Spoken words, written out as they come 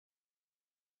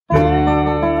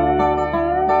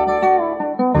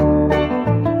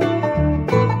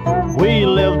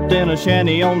lived in a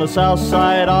shanty on the south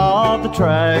side of the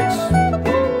tracks.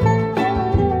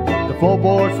 The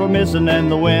floorboards were missing and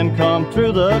the wind come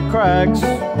through the cracks.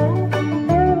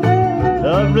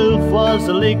 The roof was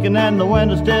leaking and the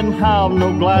windows didn't have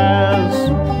no glass.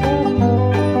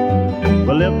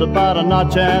 We lived about a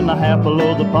notch and a half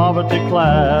below the poverty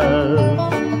class.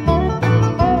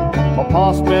 My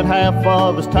pa spent half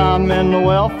of his time in the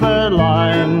welfare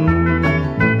line,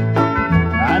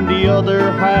 and the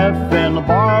other half in the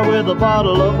bar with a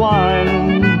bottle of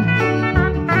wine.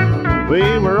 We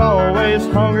were always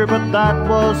hungry, but that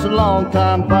was a long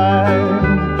time back.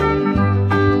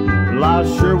 Life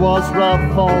sure was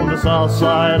rough on the south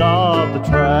side of the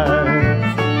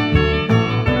tracks.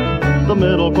 The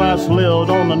middle class lived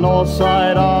on the north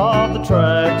side of the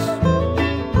tracks,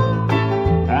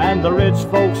 and the rich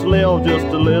folks lived just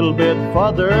a little bit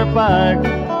further back.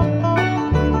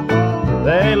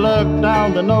 They looked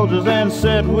down their noses and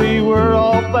said we were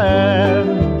all bad,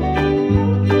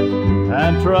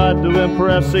 and tried to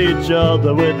impress each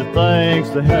other with the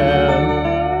things they had.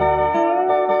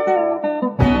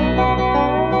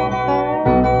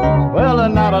 Well,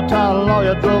 an out-of-town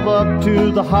lawyer drove up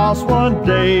to the house one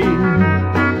day.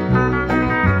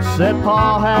 Said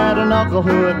Pa had an uncle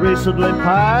who had recently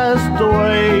passed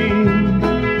away,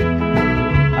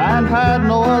 and had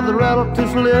no other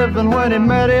relatives living when he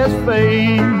met his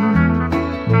fate.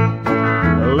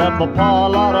 Left my Pa a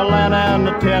lot of land and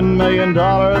a $10 million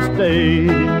estate.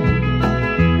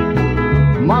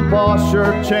 My Pa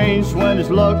sure changed when his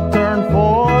luck turned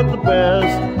for the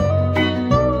best.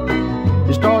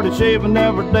 He started shaving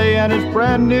every day and his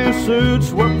brand new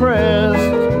suits were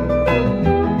pressed.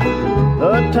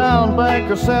 The town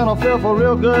banker sent a fifth of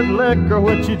real good liquor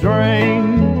which he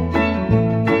drank.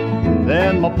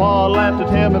 Then my Pa laughed at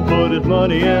him and put his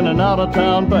money in an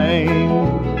out-of-town bank.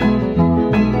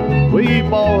 We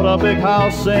bought a big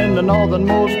house in the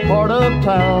northernmost part of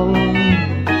town,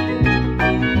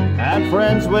 and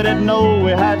friends we didn't know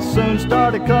we had soon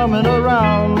started coming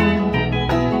around.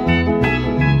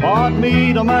 Pa'd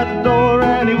meet 'em at the door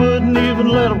and he wouldn't even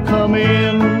let 'em come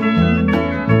in.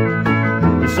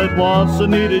 He said, once I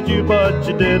needed you, but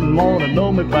you didn't want to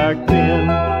know me back then.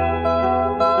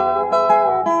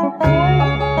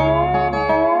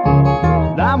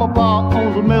 Now my Pa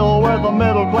owns a mill where the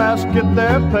middle class get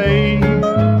their pay.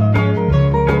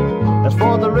 As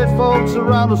for the rich folks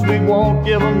around us, we won't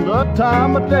give them the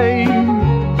time of day.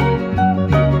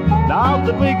 Now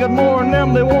that we got more than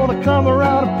them, they want to come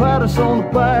around and pat us on the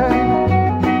back.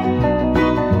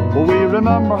 Well, we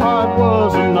remember how it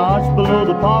was a notch below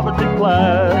the poverty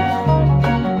class.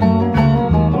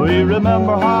 We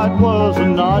remember how it was a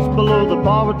notch below the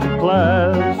poverty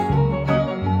class.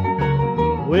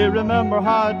 We remember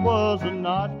how it was a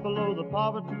notch below the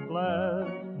poverty class.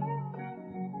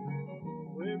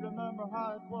 We remember how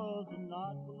it was a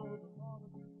notch below the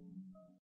poverty class.